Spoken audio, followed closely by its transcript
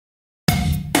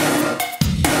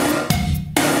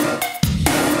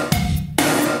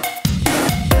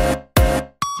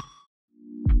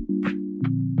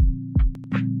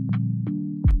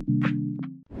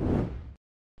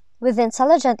With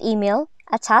Intelligent Email,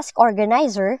 a task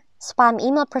organizer, spam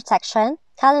email protection,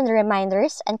 calendar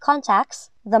reminders, and contacts,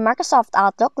 the Microsoft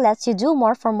Outlook lets you do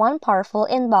more from one powerful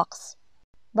inbox.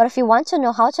 But if you want to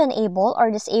know how to enable or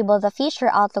disable the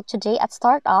feature Outlook Today at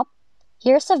startup,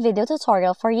 here's a video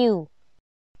tutorial for you.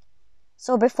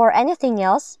 So before anything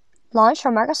else, launch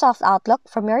your Microsoft Outlook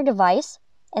from your device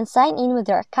and sign in with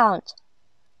your account.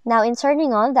 Now in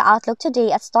turning on the Outlook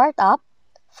Today at startup,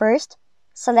 first,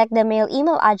 select the mail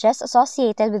email address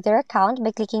associated with your account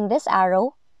by clicking this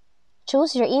arrow,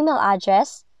 choose your email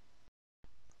address,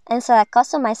 and select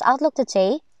Customize Outlook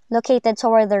Today located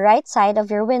toward the right side of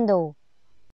your window.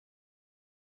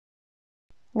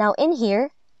 Now in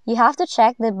here, you have to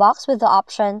check the box with the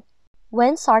option,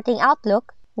 When starting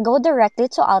Outlook, go directly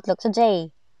to Outlook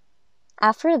Today.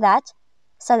 After that,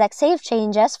 select Save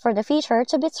Changes for the feature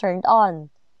to be turned on.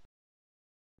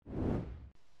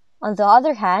 On the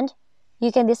other hand,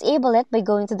 you can disable it by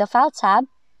going to the File tab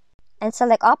and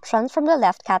select Options from the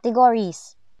left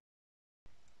categories.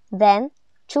 Then,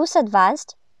 choose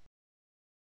Advanced,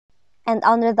 and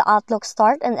under the Outlook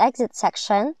Start and Exit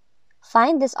section,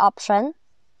 find this option,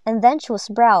 and then choose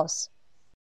Browse.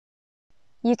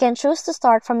 You can choose to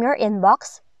start from your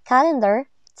inbox, calendar,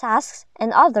 tasks,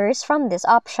 and others from this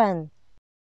option.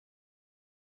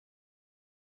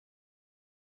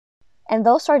 And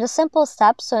those are the simple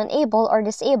steps to enable or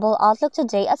disable Outlook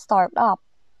Today at startup.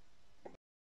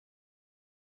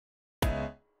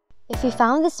 If you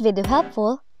found this video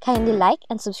helpful, kindly like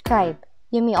and subscribe.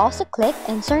 You may also click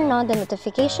and turn on the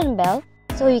notification bell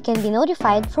so you can be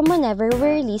notified from whenever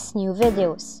we release new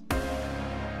videos.